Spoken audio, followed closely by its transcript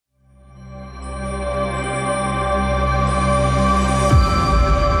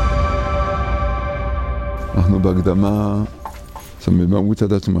בהקדמה, זאת אומרת, בעמוד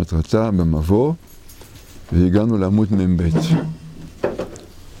הדת ומטרתה, במבוא, והגענו לעמוד מ"ב.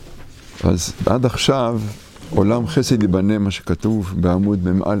 אז עד עכשיו, עולם חסד ייבנה, מה שכתוב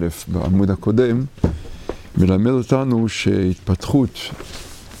בעמוד מ"א, בעמוד הקודם, מלמד אותנו שהתפתחות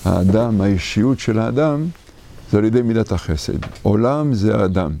האדם, האישיות של האדם, זה על ידי מידת החסד. עולם זה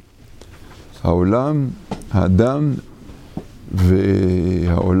האדם. העולם, האדם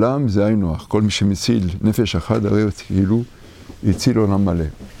והעולם זה היינו הך. כל מי שמציל נפש אחת, הרי כאילו הציל עולם מלא.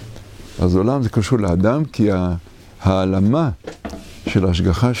 אז עולם זה קשור לאדם, כי העלמה של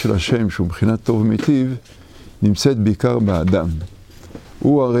ההשגחה של השם, שהוא מבחינת טוב ומיטיב, נמצאת בעיקר באדם.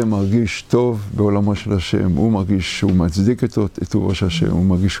 הוא הרי מרגיש טוב בעולמו של השם, הוא מרגיש שהוא מצדיק את טובו של השם, הוא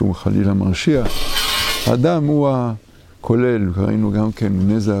מרגיש שהוא חלילה מרשיע. האדם הוא הכולל, ראינו גם כן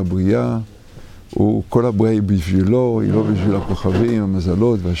נזע הבריאה, כל הבריאה היא בשבילו, היא לא בשביל הכוכבים,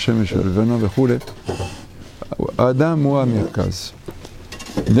 המזלות והשמש והלבנה וכו'. האדם הוא המרכז.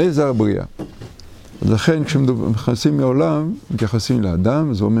 נזע הבריאה. לכן כשמתייחסים מעולם, מתייחסים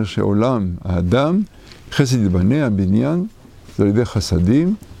לאדם, זה אומר שעולם, האדם, חסד ייבנה, הבניין, זה על ידי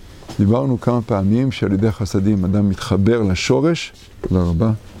חסדים. דיברנו כמה פעמים שעל ידי חסדים אדם מתחבר לשורש, תודה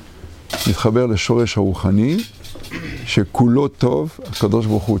רבה, מתחבר לשורש הרוחני, שכולו טוב, הקדוש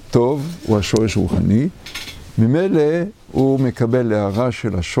ברוך הוא טוב, הוא השורש הרוחני. ממילא הוא מקבל להערה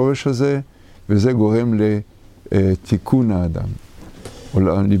של השורש הזה, וזה גורם לתיקון האדם,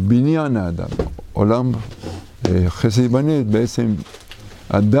 לבניין האדם. עולם חסד ייבנה, בעצם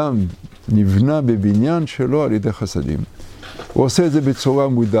אדם נבנה בבניין שלו על ידי חסדים. הוא עושה את זה בצורה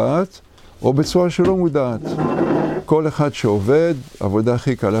מודעת, או בצורה שלא מודעת. כל אחד שעובד, העבודה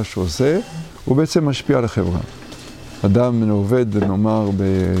הכי קלה שעושה, הוא בעצם משפיע על החברה. אדם עובד, נאמר,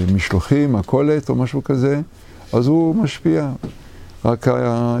 במשלוחים, מכולת או משהו כזה, אז הוא משפיע. רק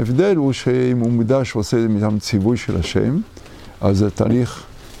ההבדל הוא שאם הוא מודע שעושה את זה מטעם ציווי של השם, אז התהליך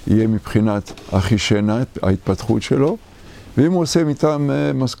יהיה מבחינת אחישנה, ההתפתחות שלו, ואם הוא עושה מטעם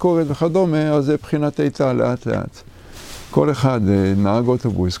משכורת וכדומה, אז זה מבחינת איתה לאט לאט. כל אחד, נהג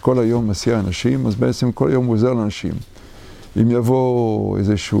אוטובוס, כל היום מסיע אנשים, אז בעצם כל היום הוא עוזר לאנשים. אם יבוא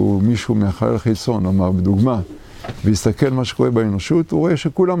איזשהו מישהו מהחלל החיצון, נאמר בדוגמה, ויסתכל מה שקורה באנושות, הוא רואה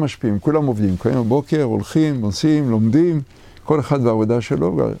שכולם משפיעים, כולם עובדים. קמים בבוקר, הולכים, נוסעים, לומדים, כל אחד בעבודה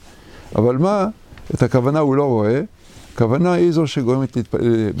שלו. אבל מה? את הכוונה הוא לא רואה. הכוונה היא זו שגורמת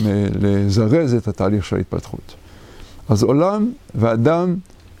לזרז את התהליך של ההתפתחות. אז עולם ואדם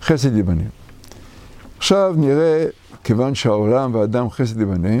חסד ייבנה. עכשיו נראה, כיוון שהעולם והאדם חסד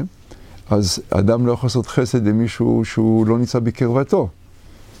ייבנה, אז אדם לא יכול לעשות חסד למישהו שהוא לא נמצא בקרבתו.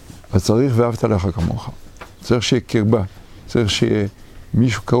 אז צריך ואהבת לך כמוך. צריך שיהיה קרבה. צריך שיהיה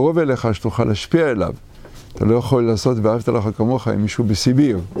מישהו קרוב אליך שתוכל להשפיע אליו. אתה לא יכול לעשות ואהבת לך כמוך עם מישהו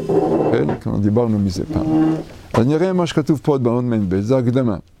בסיביר. כן? כמו דיברנו מזה פעם. אז נראה מה שכתוב פה עוד בעמוד מ"ב, זה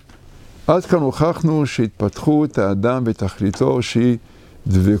הקדמה. עד כאן הוכחנו שהתפתחות האדם ותכליתו שהיא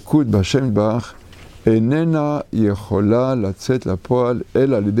דבקות בהשם יתברך איננה יכולה לצאת לפועל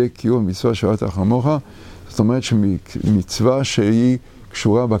אלא על ידי קיום מצווה שאהבת לך כמוך. זאת אומרת שמצווה שהיא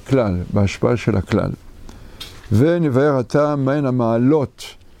קשורה בכלל, בהשפעה של הכלל. ונבהר עתה מהן המעלות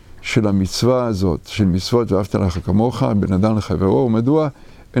של המצווה הזאת, של מצוות ואהבת לך כמוך, בין אדם לחברו, ומדוע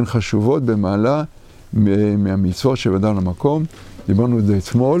הן חשובות במעלה מהמצוות של אדם למקום. דיברנו את זה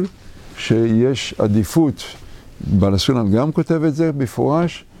אתמול, שיש עדיפות, בעל הסולם גם כותב את זה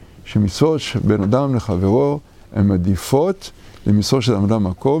בפורש, שמצוות בין אדם לחברו הן עדיפות למצוות של אדם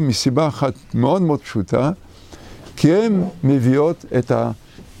למקום, מסיבה אחת מאוד מאוד פשוטה, כי הן מביאות את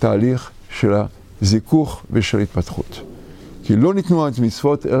התהליך של הזיכוך ושל ההתפתחות. כי לא ניתנו את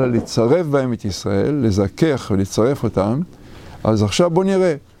מצוות אלא לצרף בהם את ישראל, לזכך ולצרף אותם. אז עכשיו בוא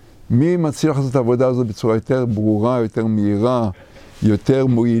נראה מי מצליח לעשות את העבודה הזאת בצורה יותר ברורה, יותר מהירה, יותר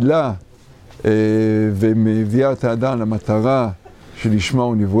מועילה, ומביאה את האדם למטרה שלשמה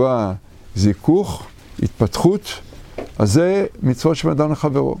הוא נברא, זיכוך, התפתחות. אז זה מצוות של אדם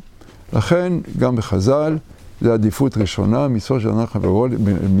לחברו. לכן גם בחז"ל זה עדיפות ראשונה, מצוות של אדם לחברו,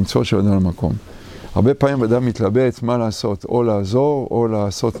 מצוות של אדם למקום. הרבה פעמים אדם מתלבט מה לעשות, או לעזור, או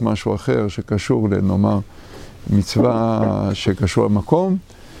לעשות משהו אחר שקשור לנאמר מצווה שקשור למקום.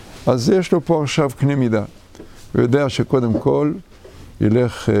 אז יש לו פה עכשיו קנה מידה. הוא יודע שקודם כל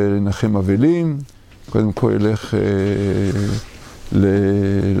ילך לנחם אבלים, קודם כל ילך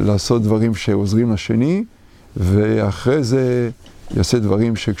לעשות דברים שעוזרים לשני, ואחרי זה יעשה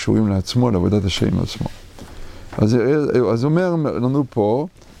דברים שקשורים לעצמו, לעבודת השם עצמו. אז אומר לנו פה,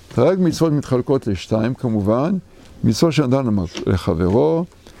 רק מצוות מתחלקות לשתיים כמובן, מצוות של אדם לחברו,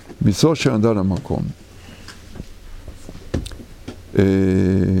 מצוות של אדם למקום.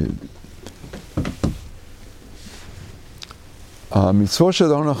 המצוות של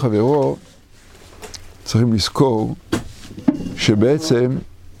אדם לחברו, צריכים לזכור שבעצם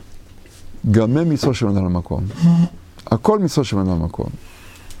גם הם מצוות של אדם למקום. הכל מצוות של אדם למקום.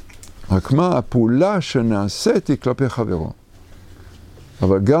 רק מה, הפעולה שנעשית היא כלפי חברו.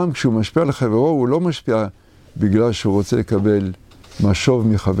 אבל גם כשהוא משפיע על חברו, הוא לא משפיע בגלל שהוא רוצה לקבל משוב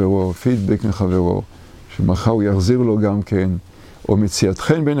מחברו, פידבק מחברו, שמחר הוא יחזיר לו גם כן, או מציאת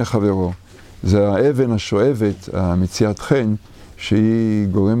חן בין חברו. זה האבן השואבת, המציאת חן, שהיא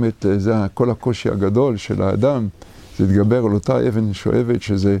גורמת, זה כל הקושי הגדול של האדם, זה להתגבר על אותה אבן שואבת,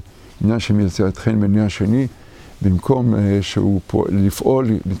 שזה עניין שמציאת חן בין השני, במקום שהוא לפעול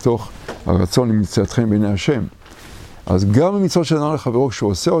מתוך הרצון למציאת חן בעיני השם. אז גם המצוות של אדם לחברו,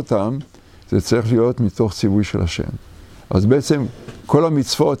 כשהוא עושה אותם, זה צריך להיות מתוך ציווי של השם. אז בעצם כל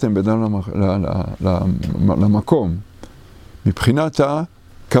המצוות הן בינם למקום, מבחינת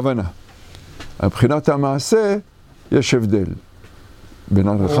הכוונה. מבחינת המעשה יש הבדל. בין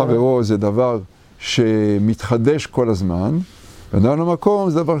לחברו זה דבר שמתחדש כל הזמן, בינם למקום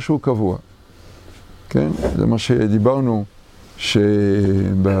זה דבר שהוא קבוע. כן? זה מה שדיברנו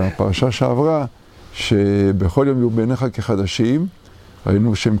שבפרשה שעברה, שבכל יום יהיו בעיניך כחדשים,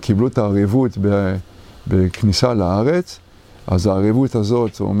 ראינו שהם קיבלו את הערבות בכניסה לארץ, אז הערבות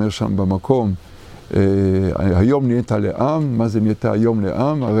הזאת, הוא אומר שם במקום, היום נהיית לעם. מה זה נהיית היום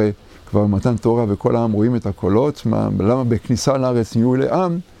לעם? הרי כבר מתן תורה וכל העם רואים את הקולות. למה בכניסה לארץ נהיו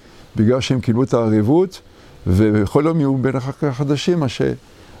לעם? בגלל שהם קיבלו את הערבות, ובכל יום יהיו בעיניך כחדשים, מה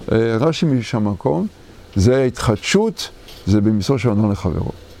שרש"י משם מקום, זה התחדשות, זה במצוות של אדם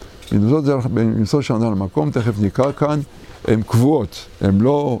לחברו. במצוות של אדם למקום, תכף נקרא כאן, הן קבועות, הן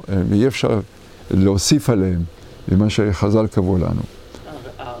לא, אי אפשר להוסיף עליהן, למה שחז"ל קבעו לנו.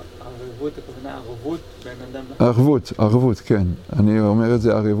 הערבות, הכוונה ערבות בין אדם... ערבות, כן. אני אומר את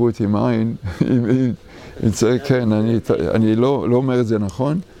זה ערבות עם עין, כן, אני לא אומר את זה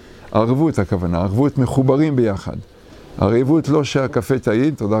נכון. ערבות הכוונה, ערבות מחוברים ביחד. ערבות לא שהקפה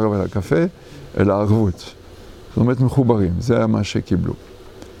טעים, תודה רבה על הקפה, אלא ערבות. זאת אומרת מחוברים, זה מה שקיבלו.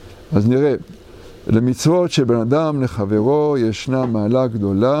 אז נראה, למצוות שבין אדם לחברו ישנה מעלה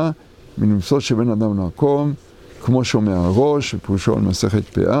גדולה, ממצוות שבין אדם למקום, כמו שומע הראש, פירושו על מסכת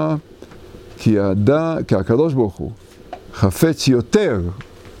פאה, כי הקדוש ברוך הוא חפץ יותר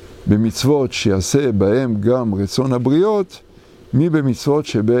במצוות שיעשה בהם גם רצון הבריות, מבמצוות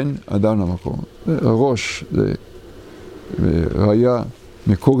שבין אדם למקום. הראש זה ראיה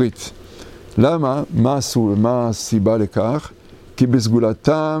מקורית. למה? מה הסיבה לכך? כי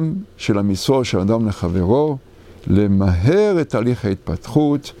בסגולתם של המצוות של אדם לחברו, למהר את תהליך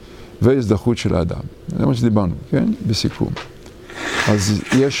ההתפתחות וההזדחות של האדם. זה מה שדיברנו, כן? בסיכום. אז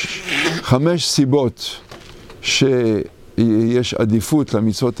יש 5 סיבות שיש עדיפות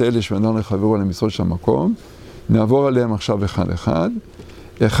למצוות האלה של אדם לחברו למצוות של המקום. נעבור עליהם עכשיו אחד.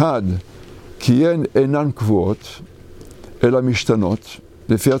 1, כי הן אינן קבועות, אלא משתנות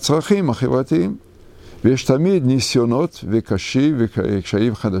לפי הצרכים החברתיים. ויש תמיד ניסיונות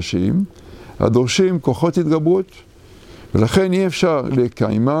וקשיים חדשים, הדורשים כוחות התגברות, ולכן אי אפשר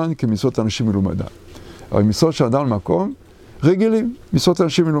לקיימן כמצוות אנשים מלומדה. אבל מצוות של אדם למקום רגילים, מצוות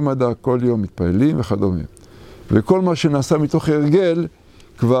אנשים מלומדה, כל יום מתפעלים וכדומה. וכל מה שנעשה מתוך הרגל,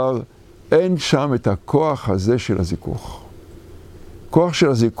 כבר אין שם את הכוח הזה של הזיכוך. כוח של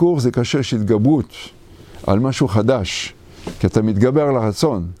הזיכוך זה כאשר יש התגברות על משהו חדש, כי אתה מתגבר על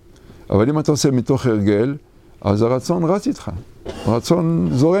הרצון. אבל אם אתה עושה מתוך הרגל, אז הרצון רץ איתך. הרצון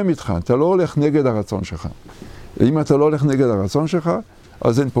זורם איתך, אתה לא הולך נגד הרצון שלך. אם אתה לא הולך נגד הרצון שלך,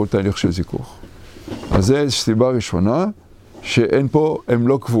 אז אין פה תהליך של זיכוך. אז זו סיבה ראשונה, שאין פה, הן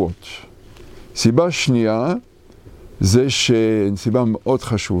לא קבועות. סיבה שנייה, זה סיבה מאוד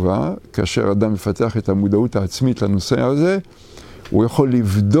חשובה, כאשר אדם מפתח את המודעות העצמית לנושא הזה, הוא יכול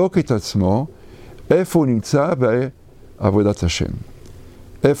לבדוק את עצמו, איפה הוא נמצא בעבודת השם.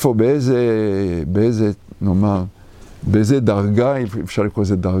 איפה, באיזה, נאמר, באיזה דרגה, אפשר לקרוא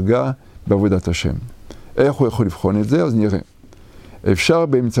לזה דרגה, בעבודת השם. איך הוא יכול לבחון את זה? אז נראה. אפשר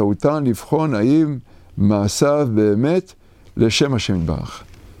באמצעותן לבחון האם מעשיו באמת לשם השם יתברך.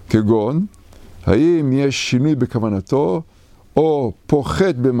 כגון, האם יש שינוי בכוונתו, או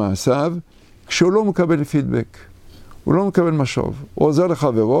פוחת במעשיו, כשהוא לא מקבל פידבק. הוא לא מקבל משוב. הוא עוזר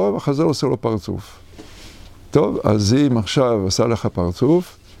לחברו, וחזר עושה לו פרצוף. טוב, אז אם עכשיו עשה לך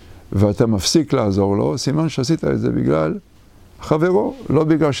פרצוף, ואתה מפסיק לעזור לו, סימן שעשית את זה בגלל חברו, לא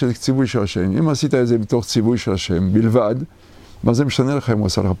בגלל שזה ציווי של השם. אם עשית את זה בתוך ציווי של השם בלבד, מה זה משנה לך אם הוא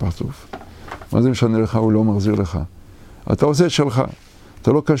עשה לך פרצוף? מה זה משנה לך, הוא לא מחזיר לך? אתה עושה את שלך.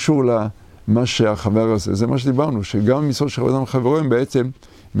 אתה לא קשור למה שהחבר עושה. זה מה שדיברנו, שגם מצוות של אדם לחברו הם בעצם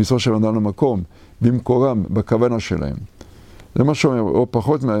מצוות של אדם למקום, במקורם, בכוונה שלהם. זה מה שאומר, או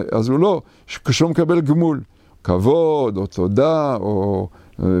פחות, אז הוא לא, כשהוא מקבל גמול, כבוד, או תודה, או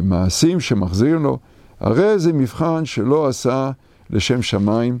מעשים שמחזירים לו, הרי זה מבחן שלא עשה לשם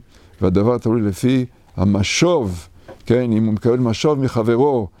שמיים, והדבר תלוי לפי המשוב, כן, אם הוא מקבל משוב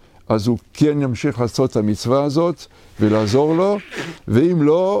מחברו, אז הוא כן ימשיך לעשות את המצווה הזאת, ולעזור לו, ואם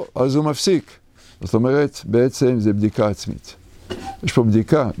לא, אז הוא מפסיק. זאת אומרת, בעצם זה בדיקה עצמית. יש פה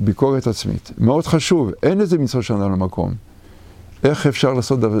ביקורת עצמית. מאוד חשוב, אין איזה מצווה של אדם למקום. איך אפשר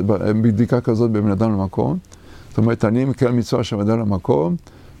לעשות בדיקה כזאת בבן אדם למקום? זאת אומרת, אני מקבל מצווה של אדם למקום,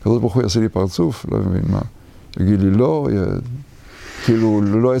 כזאת ברוך הוא יעשה לי פרצוף, לא מבין מה. יגיד לי לא, כאילו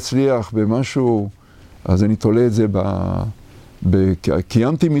לא הצליח במשהו, אז אני תולה את זה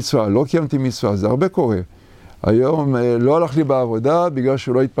קיימתי מצווה, לא קיימתי מצווה, זה הרבה קורה. היום לא הלך לי בעבודה בגלל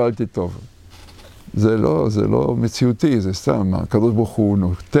שלא התפעלתי טוב. זה לא מציאותי, זה סתם. הקדוש ברוך הוא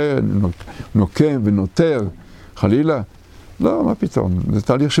נוקם ונותר, חלילה. לא, מה פתאום? זה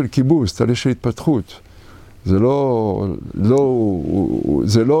תהליך של כיבוס, תהליך של התפתחות. זה לא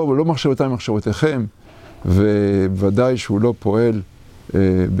מחשבותיי מחשבותיכם, וודאי שהוא לא פועל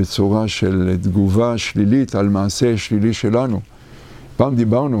בצורה של תגובה שלילית על מעשה שלילי שלנו. פעם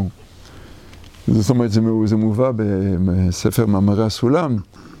דיברנו, זאת אומרת, זה מובא בספר מאמרי הסולם,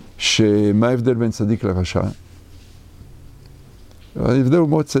 שמה ההבדל בין צדיק לרשע? ההבדל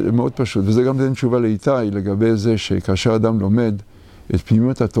הוא מאוד פשוט, וזה גם נותן תשובה לאיתי לגבי זה שכאשר אדם לומד את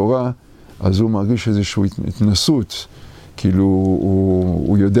פנימיות התורה, אז הוא מרגיש איזושהי התנסות, כאילו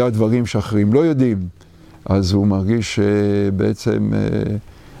הוא יודע דברים שאחרים לא יודעים, אז הוא מרגיש שבעצם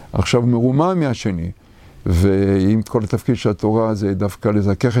עכשיו מרומם מהשני, ואם כל התפקיד של התורה זה דווקא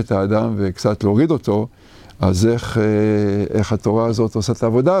לזכך את האדם וקצת להוריד אותו, אז איך התורה הזאת עושה את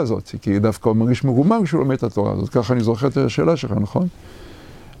העבודה הזאת? כי דווקא הוא מרגיש מרומם כשהוא לומד את התורה הזאת. ככה אני זוכר את השאלה שלך, נכון?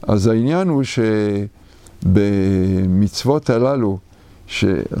 אז העניין הוא שבמצוות הללו,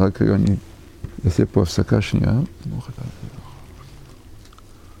 רק רגע אני אעשה פה הפסקה שנייה.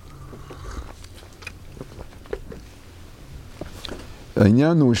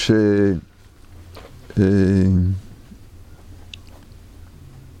 העניין הוא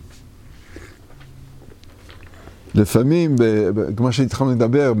לפעמים, כמו שהתחלנו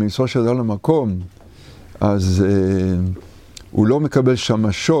לדבר, במצווה של אדם למקום, אז הוא לא מקבל שם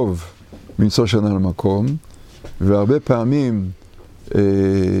משוב במצווה של אדם למקום, והרבה פעמים,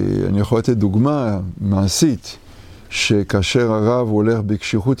 אני יכול לתת דוגמה מעשית, שכאשר הרב הולך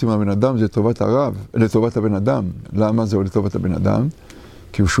בקשיחות עם הבן אדם, זה לטובת הבן אדם. למה זה לטובת הבן אדם?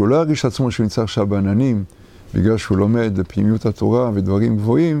 כי כשהוא לא ירגיש עצמו שהוא נמצא עכשיו בעננים, בגלל שהוא לומד פנימיות התורה ודברים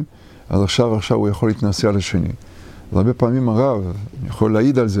גבוהים, אז עכשיו הוא יכול להתנסה לשני. אז הרבה פעמים הרב, אני יכול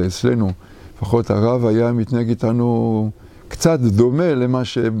להעיד על זה אצלנו, לפחות הרב היה מתנהג איתנו קצת דומה למה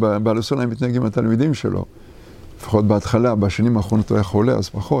שבעל הסולם מתנהג עם התלמידים שלו. לפחות בהתחלה, בשנים האחרונות הוא היה חולה, אז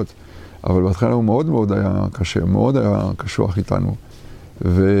פחות. אבל בהתחלה הוא מאוד היה קשה, מאוד היה קשוח איתנו.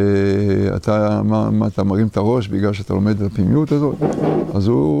 ואתה, מה אתה מרים את הראש בגלל שאתה לומד את הפנימיות הזאת? אז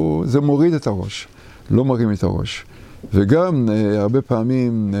זה מוריד את הראש, לא מרים את הראש. וגם הרבה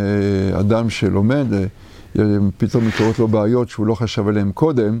פעמים אדם שלומד, פתאום מתעוררות לו בעיות שהוא לא חשב עליהן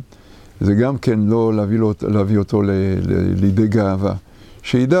קודם, זה גם כן לא להביא אותו לידי גאווה.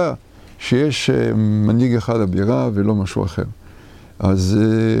 שידע שיש מנהיג אחד הבירה ולא משהו אחר. אז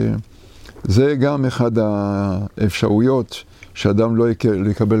זה גם אחד האפשרויות שאדם לא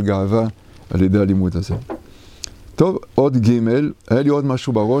יקבל גאווה על ידי הלימוד הזה. טוב, עוד ג', היה לי עוד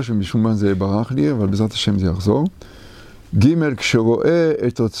משהו בראש ומשום מה זה ברח לי, אבל בעזרת השם זה יחזור. ג', כשרואה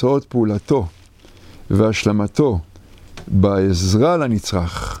את תוצאות פעולתו והשלמתו בעזרה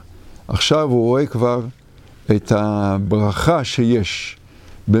לנצרך, עכשיו הוא רואה כבר את הברכה שיש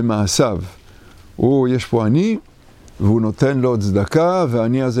במעשיו. יש פה אני, והוא נותן לו צדקה,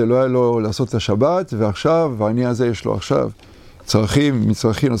 והעני הזה לא היה לו לעשות את השבת, ועכשיו, והעני הזה יש לו עכשיו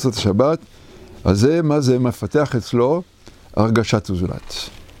מצרכים לעשות את השבת, אז זה מה זה מפתח אצלו הרגשת הזולת.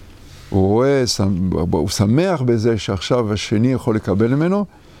 הוא שמח בזה שעכשיו השני יכול לקבל ממנו,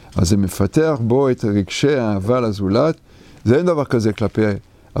 אז זה מפתח בו את רגשי האהבה לזולת. זה אין דבר כזה כלפי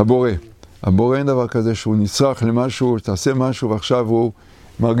הבורא. הבורא אין דבר כזה שהוא נצרך למשהו, תעשה משהו ועכשיו הוא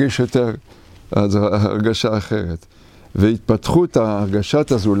מרגיש יותר הרגשה אחרת. והתפתחות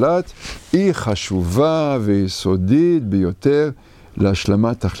הרגשת הזולת היא חשובה ויסודית ביותר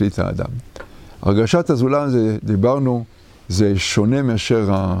להשלמת תכלית האדם. הרגשת הזולת, דיברנו, זה שונה מאשר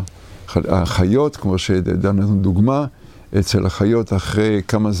החיות, כמו שדנו דוגמה, אצל החיות אחרי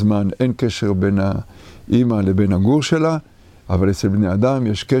כמה זמן אין קשר בין האמא לבין הגור שלה, אבל אצל בני אדם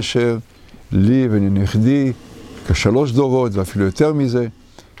יש קשר לי ולנכדי כ3 דורות ואפילו יותר מזה,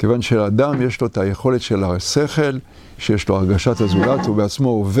 כיוון שלאדם יש לו את היכולת של השכל, שיש לו הרגשת הזולת, הוא בעצמו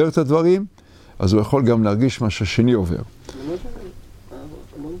עובר את הדברים, אז הוא יכול גם להרגיש מה שהשני עובר. אמרת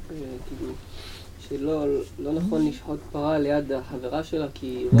כאילו שלא נכון לשחוט פרה ליד החברה שלה,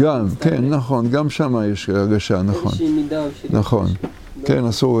 כי... גם, כן, נכון, גם שם יש הרגשה, נכון. איזושהי מידה של... נכון, כן,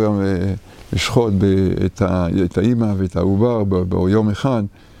 אסור גם לשחוט את האמא ואת העובר ביום אחד.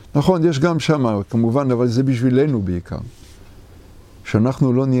 נכון, יש גם שם, כמובן, אבל זה בשבילנו בעיקר.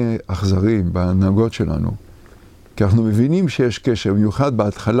 שאנחנו לא נהיה אכזרים בהנהגות שלנו, כי אנחנו מבינים שיש קשר, במיוחד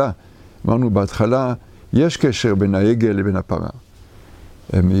בהתחלה. אמרנו, בהתחלה יש קשר בין העגל לבין הפרה.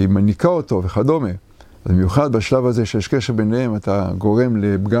 היא מניקה אותו וכדומה. אז במיוחד בשלב הזה שיש קשר ביניהם, אתה גורם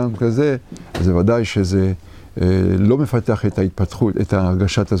לפגם כזה, אז זה ודאי שזה לא מפתח את ההתפתחות, את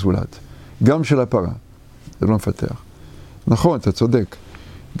הרגשת הזולת. גם של הפרה, זה לא מפתח. נכון, אתה צודק.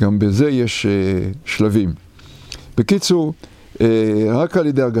 גם בזה יש שלבים. בקיצור, רק על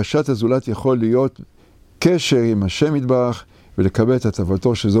ידי הרגשת הזולת יכול להיות קשר עם השם יתברך ולקבל את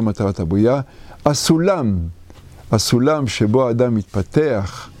הטבתו שזו מטרת הבריאה. הסולם שבו האדם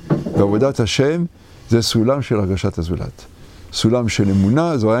מתפתח בעבודת השם זה סולם של הרגשת הזולת. סולם של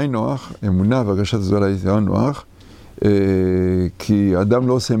אמונה, זו היה נוח, אמונה והרגשת הזולת זה היה נוח, כי האדם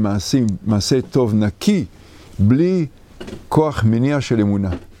לא עושה מעשה טוב נקי בלי כוח מניע של אמונה,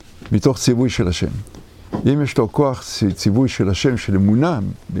 מתוך ציווי של השם. אם יש לו כוח ציווי של השם, של אמונה,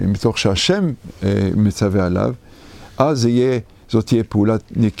 מתוך שהשם מצווה עליו, אז זאת תהיה פעולה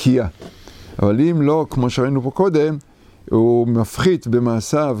נקייה. אבל אם לא, כמו שראינו פה קודם, הוא מפחית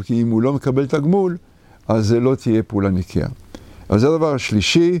במעשיו, כי אם הוא לא מקבל את הגמול, אז זה לא תהיה פעולה נקייה. אז זה הדבר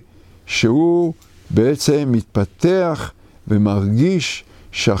השלישי, שהוא בעצם מתפתח ומרגיש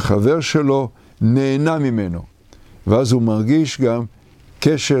שהחבר שלו נהנה ממנו. ואז הוא מרגיש גם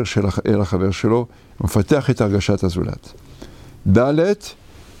קשר אל החבר שלו, ומפתח את הרגשת הזולת. ד'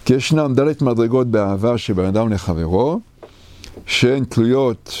 כי ישנם ד' מדרגות באהבה שבין אדם לחברו,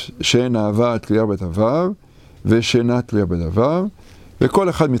 שהן אהבה תלויה בדבר, ושאינה תלויה בדבר, וכל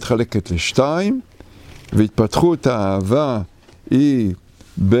אחד מתחלקת לשתיים, והתפתחות האהבה היא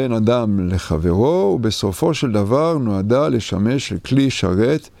בין אדם לחברו, ובסופו של דבר נועדה לשמש לכלי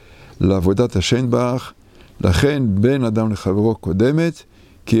שרת לעבודת השם יתברך, לכן בין אדם לחברו קודמת,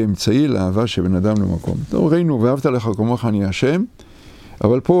 כי אמצעי לאהבה שבין אדם למקום. ראינו, ואהבת לך כמוך אני השם,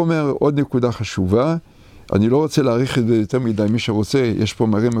 אבל פה אומר עוד נקודה חשובה, אני לא רוצה להאריך את זה יותר מדי, מי שרוצה, יש פה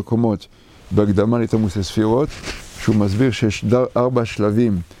מראה מקומות בהקדמה לתלמוד ספירות, שהוא מסביר שיש 4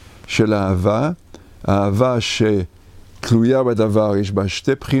 שלבים של אהבה, האהבה שתלויה בדבר יש בה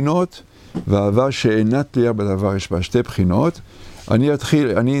 2 בחינות, והאהבה שאינה תלויה בדבר יש בה 2 בחינות.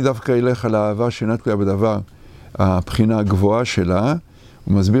 אני דווקא אלך על האהבה שאינה תלויה בדבר, הבחינה הגבוהה שלה,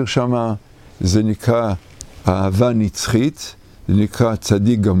 הוא מסביר שמה, זה נקרא אהבה נצחית, זה נקרא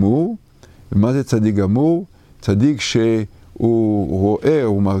צדיק גמור. ומה זה צדיק גמור? צדיק שהוא רואה,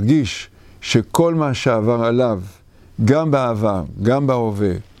 הוא מרגיש שכל מה שעבר עליו, גם בעבר, גם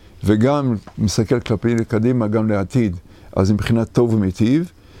בהווה, וגם מסתכל כלפי קדימה, גם לעתיד, אז מבחינת טוב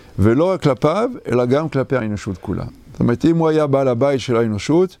ומיטיב, ולא רק כלפיו, אלא גם כלפי האנושות כולה. זאת אומרת, אם הוא היה בעל הבית של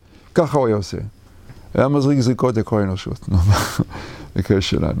האנושות, ככה הוא היה עושה. היה מזריק זריקות לכל האנושות, בקרה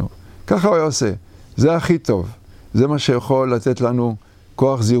שלנו. ככה הוא היה עושה. זה הכי טוב. זה מה שיכול לתת לנו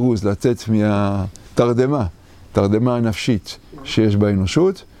כוח זירוז, לתת מהתרדמה, תרדמה הנפשית שיש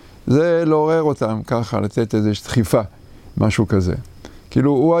באנושות, זה לעורר אותם ככה, לתת איזושהי דחיפה, משהו כזה.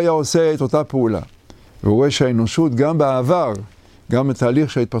 כאילו הוא היה עושה את אותה פעולה, והוא רואה שהאנושות גם בעבר, גם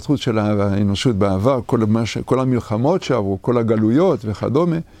התהליך של ההתפתחות של האנושות בעבר, כל המלחמות שעברו, כל הגלויות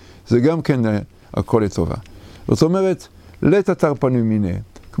וכדומה, זה גם כן הכל לטובה. זאת אומרת, לתתר פנים מיניה,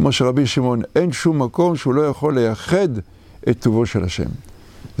 כמו שרבי שמעון, אין שום מקום שהוא לא יכול לייחד את טובו של השם.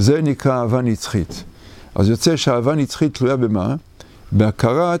 זה נקרא אהבה נצחית. אז יוצא שהאהבה נצחית תלויה במה?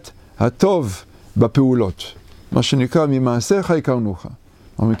 בהכרת הטוב בפעולות. מה שנקרא, ממעשיך הכרנוך.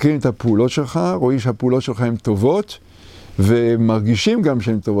 אנחנו מכירים את הפעולות שלך, רואים שהפעולות שלך הן טובות, ומרגישים גם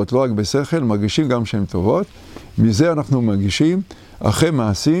שהן טובות, לא רק בשכל, מרגישים גם שהן טובות. מזה אנחנו מרגישים, אחרי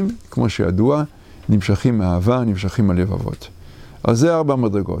מעשים, כמו שידוע, נמשכים מאהבה, נמשכים הלבבות. אז זה 4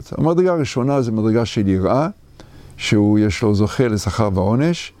 מדרגות. המדרגה הראשונה זה מדרגה של יראה, שהוא יש לו זוכה לשכר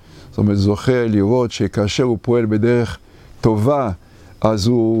ועונש, זאת אומרת זוכה לראות שכאשר הוא פועל בדרך טובה, אז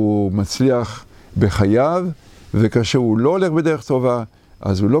הוא מצליח בחייו, וכאשר הוא לא הולך בדרך טובה,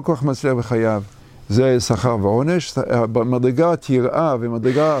 אז הוא לא כל כך מצליח בחייו. זה שכר ועונש. במדרגת יראה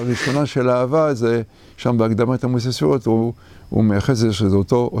ומדרגה הראשונה של האהבה, זה שם בהקדמת תלמוד ספירות, הוא מייחס את זה שזה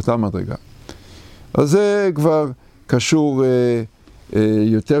אותה מדרגה. אז זה כבר קשור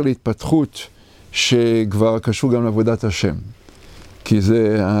יותר להתפתחות, שכבר קשור גם לעבודת השם. כי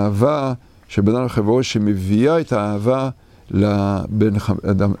זה האהבה שבין אדם לחברו שמביאה את האהבה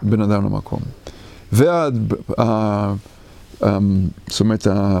בין אדם למקום. זאת אומרת,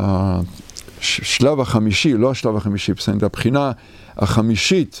 השלב החמישי, לא השלב החמישי, בסדר, הבחינה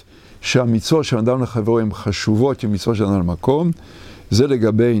החמישית שהמצוות של אדם לחברו הן חשובות עם מצוות של אדם למקום, זה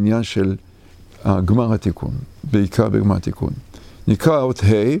לגבי עניין של גמר התיקון, בעיקר בגמר התיקון. נקרא אות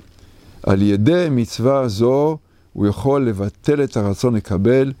ה', על ידי מצווה זו הוא יכול לבטל את הרצון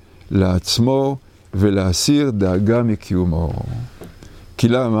לקבל לעצמו ולהסיר דאגה מקיומו. כי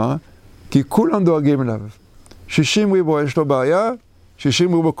למה? כי כולם דואגים אליו. 60 ריבו יש לו בעיה,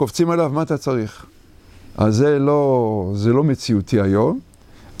 60 ריבו קופצים עליו, מה אתה צריך? אז זה לא מציאותי היום,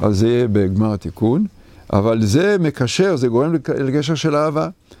 אז זה יהיה בגמר התיקון, אבל זה מקשר, זה גורם לגשר של אהבה.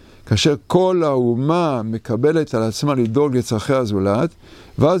 כאשר כל האומה מקבלת על עצמה לדאוג לצרכי הזולת,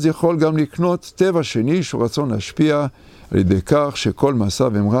 ואז יכול גם לקנות טבע שני שהוא רצון להשפיע על ידי כך שכל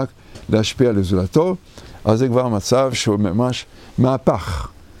מעשיו הם רק להשפיע לזולתו, אז זה כבר מצב שהוא ממש מהפך.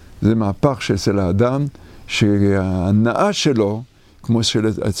 זה מהפך שאצל האדם, שההנאה שלו, כמו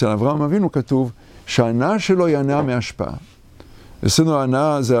שאצל אברהם אבינו כתוב, שההנאה שלו היא הנאה מהשפעה. אצלנו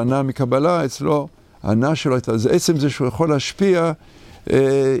ההנאה זה הנאה מקבלה, אצלו ההנאה שלו, זה עצם זה שהוא יכול להשפיע,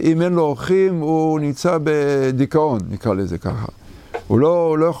 אם אין לו אורחים, הוא נמצא בדיכאון, נקרא לזה ככה. הוא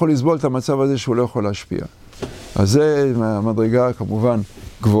לא יכול לסבול את המצב הזה שהוא לא יכול להשפיע. אז זה מדרגה כמובן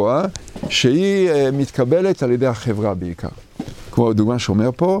גבוהה, שהיא מתקבלת על ידי החברה בעיקר. כמו הדוגמה שאומר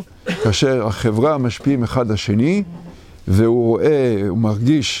פה, כאשר החברה משפיעים אחד לשני, והוא רואה, הוא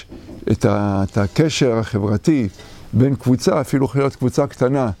מרגיש את הקשר החברתי בין קבוצה, אפילו להיות קבוצה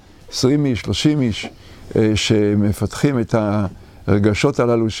קטנה, 20 איש, 30 איש, שמפתחים את הרגשות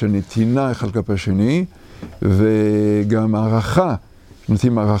הללו של נתינה אחד כלפי השני, וגם הערכה,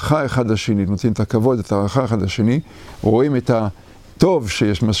 נותנים הערכה אחד לשני, נותנים את הכבוד, את הערכה אחד לשני, רואים את הטוב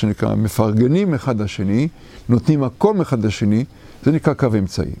שיש מה שנקרא, מפרגנים אחד לשני, נותנים מקום אחד לשני, זה נקרא קו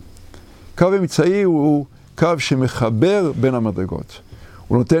אמצעי. קו אמצעי הוא קו שמחבר בין המדרגות.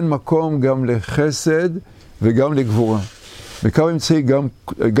 הוא נותן מקום גם לחסד וגם לגבורה. בקו אמצעי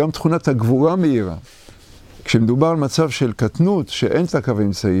גם תכונת הגבורה מהירה. כשמדובר על מצב של קטנות, שאין את הקו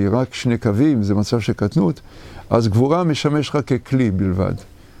אמצעי, רק שני קווים, זה מצב של קטנות, אז גבורה משמש רק ככלי בלבד.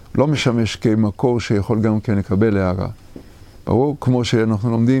 לא משמש כמקור שיכול גם כן לקבל הערה. ברור? כמו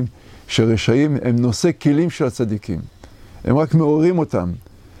שאנחנו לומדים, שרשעים הם נושא כלים של הצדיקים. הם רק מעוררים אותם,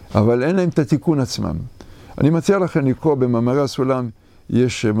 אבל אין להם את התיקון עצמם. אני מציע לכם לקרוא במאמרי הסולם,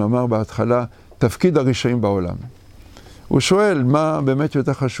 יש מאמר בהתחלה, תפקיד הרשעים בעולם. הוא שואל מה באמת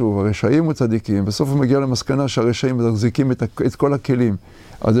יותר חשוב, הרשעים או צדיקים, בסוף הוא מגיע למסקנה שהרשעים מחזיקים את כל הכלים,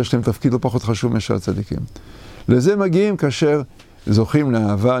 אז יש להם תפקיד לא פחות חשוב משל הצדיקים. לזה מגיעים כאשר זוכים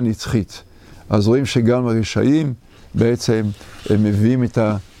לאהבה נצחית. אז רואים שגם הרשעים בעצם הם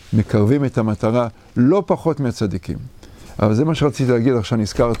מקרבים את המטרה לא פחות מהצדיקים. אבל זה מה שרציתי להגיד, עכשיו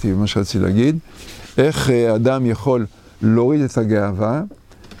נזכרתי במה שרציתי להגיד, איך אדם יכול להוריד את הגאווה,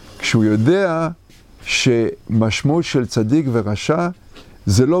 כשהוא יודע שמשמעות של צדיק ורשע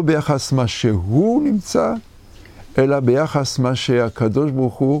זה לא ביחס מה שהוא נמצא, אלא ביחס מה שהקדוש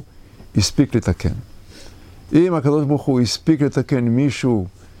ברוך הוא הספיק לתקן. אם הקדוש ברוך הוא הספיק לתקן מישהו,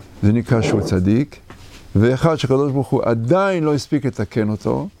 זה נקרא שהוא צדיק, ואחד שהקדוש ברוך הוא עדיין לא הספיק לתקן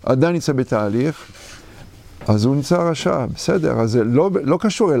אותו, עדיין נמצא בתהליך, אז הוא נמצא רשע, בסדר, אז זה לא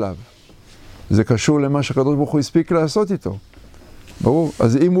קשור אליו. זה קשור למה שהקדוש ברוך הוא הספיק לעשות איתו. ברור?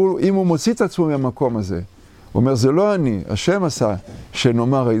 אז אם הוא מוציא את עצמו מהמקום הזה, הוא אומר, זה לא אני, השם עשה,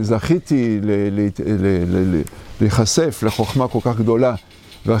 שנאמר, זכיתי להיחשף לחוכמה כל כך גדולה,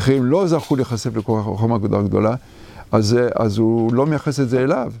 ואחרים לא זכו להיחשף לחוכמה כל כך גדולה, אז הוא לא מייחס את זה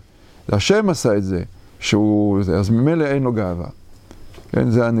אליו. השם עשה את זה, אז ממילא אין לו גאווה.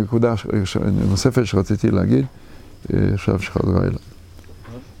 כן, זו הנקודה נוספת שרציתי להגיד, עכשיו שחזרה אליו.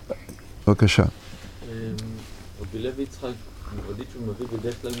 בבקשה. רבי לוי יצחק, מבודית שהוא מביא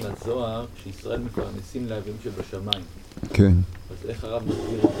בדרך כלל מהזוהר, כשישראל מפרנסים לאבים שבשמיים. כן. אז איך הרב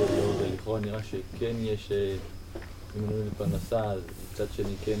מסביר את זה? ולכאורה נראה שכן יש מינוי לפרנסה, אז מצד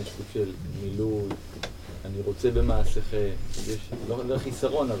שני כן יש סוג של מילוי, אני רוצה במעשיכם, יש לא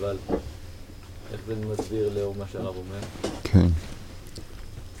חיסרון, אבל איך זה מסביר לאור מה שהרב אומר? כן.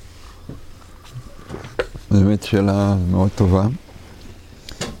 באמת שאלה מאוד טובה.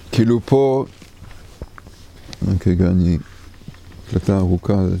 כאילו פה, כרגע אני הקלטה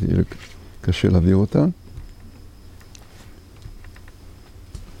ארוכה, אז יהיה קשה להעביר אותה.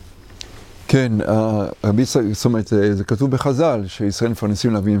 כן, זאת אומרת, זה כתוב בחז"ל, שישראל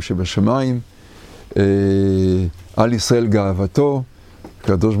מפרנסים לאביהם שבשמיים, על ישראל גאוותו,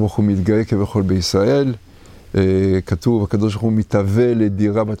 הקדוש ברוך הוא מתגאה כבכל בישראל, כתוב, הקדוש ברוך הוא מתהווה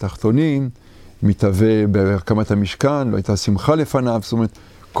לדירה בתחתונים, מתהווה בהקמת המשכן, לא הייתה שמחה לפניו, זאת אומרת,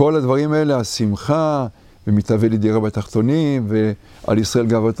 כל הדברים האלה, השמחה, ומתהווה לדירה בתחתונים, ועל ישראל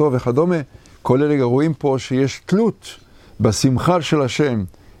גאוותו וכדומה, כל אלה רואים פה שיש תלות בשמחה של השם,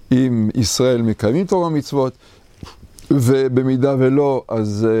 אם ישראל מקיימים תורה ומצוות, ובמידה ולא,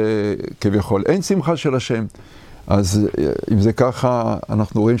 אז כביכול אין שמחה של השם. אז אם זה ככה,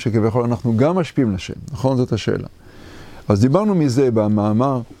 אנחנו רואים שכביכול אנחנו גם משפיעים לשם, נכון? זאת השאלה. אז דיברנו מזה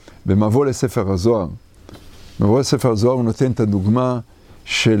במאמר, במבוא לספר הזוהר. מבוא לספר הזוהר הוא נותן את הדוגמה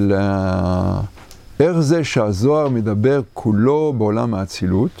של איך זה שהזוהר מדבר כולו בעולם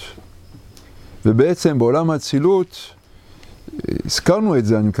האצילות, ובעצם בעולם האצילות, הזכרנו את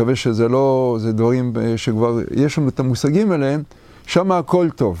זה, אני מקווה שזה לא, זה דברים שכבר יש לנו את המושגים עליהם, שם הכל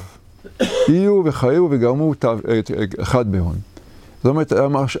טוב. יהיו וחיו וגרמו אחד בהון. זאת אומרת,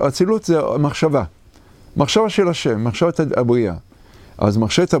 האצילות זה מחשבה. מחשבה של השם, מחשבת הבריאה. אז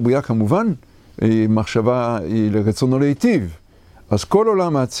מחשבת הבריאה כמובן, מחשבה היא לרצונו להיטיב. אז כל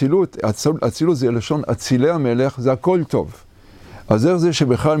עולם האצילות, אצילות זה לשון אצילי המלך, זה הכל טוב. אז זה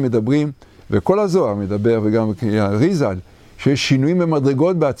שבכלל מדברים, וכל הזוהר מדבר, וגם הריזל, שיש שינויים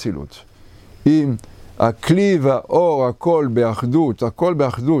במדרגות באצילות. אם הכלי והאור, הכל באחדות, הכל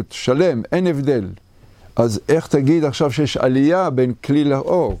באחדות, שלם, אין הבדל. אז איך תגיד עכשיו שיש עלייה בין כלי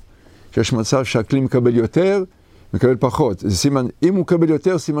לאור? שיש מצב שהכלי מקבל יותר, מקבל פחות. זה סימן, אם הוא מקבל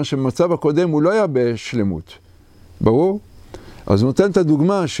יותר, סימן שבמצב הקודם הוא לא היה בשלמות. ברור? אז הוא נותן את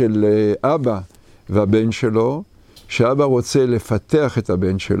הדוגמה של אבא והבן שלו, שאבא רוצה לפתח את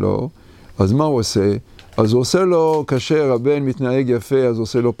הבן שלו, אז מה הוא עושה? אז הוא עושה לו, כאשר הבן מתנהג יפה, אז הוא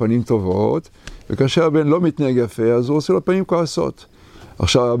עושה לו פנים טובות, וכאשר הבן לא מתנהג יפה, אז הוא עושה לו פנים כועסות.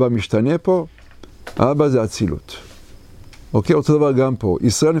 עכשיו אבא משתנה פה, האבא זה אצילות. אוקיי, אותו דבר גם פה.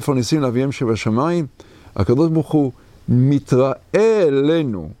 ישראל מפרנסים לאביהם שבשמיים, הקדוש ברוך הוא מתראה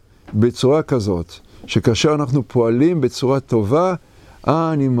אלינו בצורה כזאת, שכאשר אנחנו פועלים בצורה טובה,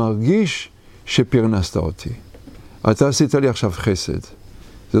 אני מרגיש שפרנסת אותי. אתה עשית לי עכשיו חסד.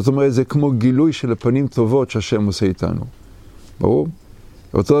 זאת אומרת, זה כמו גילוי של הפנים טובות שהשם עושה איתנו. ברור?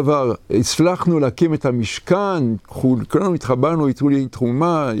 אותו דבר, הצלחנו להקים את המשכן, כולנו התחברנו, יתרו לי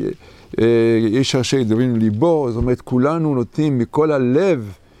תרומה, יש ראשי דברים ליבו, זאת אומרת, כולנו נותנים מכל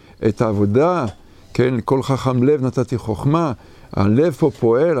הלב את העבודה, כן, כל חכם לב נתתי חוכמה, הלב פה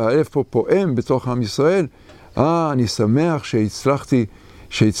פועל, הלב פה פועם בתוך עם ישראל, אני שמח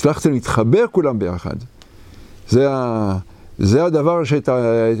שהצלחתם להתחבר כולם ביחד. זה הדבר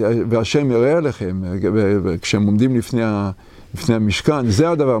והשם יראה לכם, כשהם עומדים לפני המשכן, זה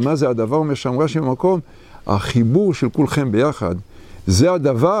הדבר. מה זה הדבר? אומר שם רש"י במקום, החיבור של כולכם ביחד, זה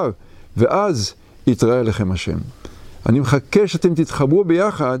הדבר, ואז יתראה לכם השם. אני מחכה שאתם תתחברו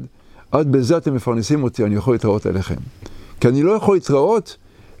ביחד, עד בזה אתם מפרנסים אותי, אני יכול להתראות אליכם. כי אני לא יכול להתראות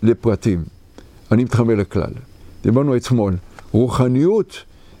לפרטים, אני מתחבר לכלל. דיברנו אתמול, רוחניות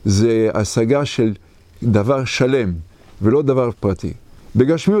זה השגה של דבר שלם, ולא דבר פרטי.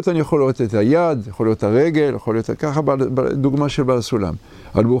 בגשמיות אני יכול לראות את היד, יכול להיות הרגל, יכול להיות ככה בדוגמה של בעל הסולם.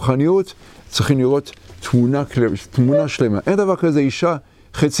 על רוחניות צריכים לראות תמונה שלמה. אין דבר כזה אישה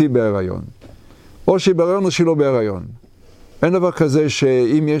חצי בהיריון. או שהיא בהיריון או שהיא לא בהיריון. אין דבר כזה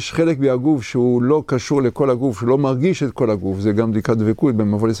שאם יש חלק מהגוף שהוא לא קשור לכל הגוף, שהוא לא מרגיש את כל הגוף, זה גם בדיקת דבקות,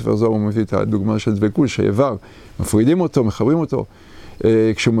 במבוא לספר זוהר הוא מביא את הדוגמה של דבקות, שאיבר, מפרידים אותו, מחברים אותו.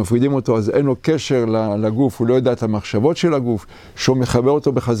 כשמפרידים אותו אז אין לו קשר לגוף, הוא לא יודע את המחשבות של הגוף, שהוא מחבר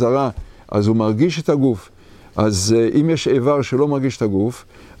אותו בחזרה, אז הוא מרגיש את הגוף. אז אם יש איבר שלא מרגיש את הגוף,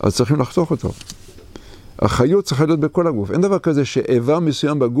 אז צריכים לחתוך אותו. החיות צריכה להיות בכל הגוף. אין דבר כזה שאיבר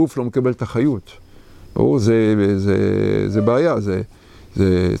מסוים בגוף לא מקבל את החיות. ברור, זה בעיה,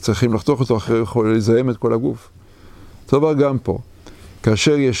 צריכים לחתוך אותו, אחרי יכול לזהם את כל הגוף. דבר גם פה,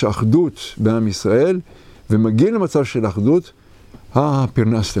 כאשר יש אחדות בעם ישראל, ומגיעים למצב של אחדות,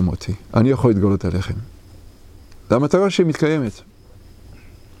 פרנסתם אותי, אני יכול להתגלות עליכם. זה המטרה שהיא מתקיימת.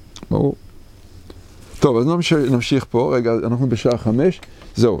 ברור. טוב, אז נמשיך פה, רגע, אנחנו בשעה 5,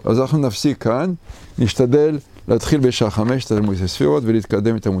 זהו, אז אנחנו נפסיק כאן, נשתדל להתחיל בשעה 5 את תלמוד ספירות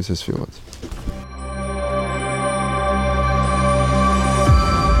ולהתקדם את תלמוד ספירות.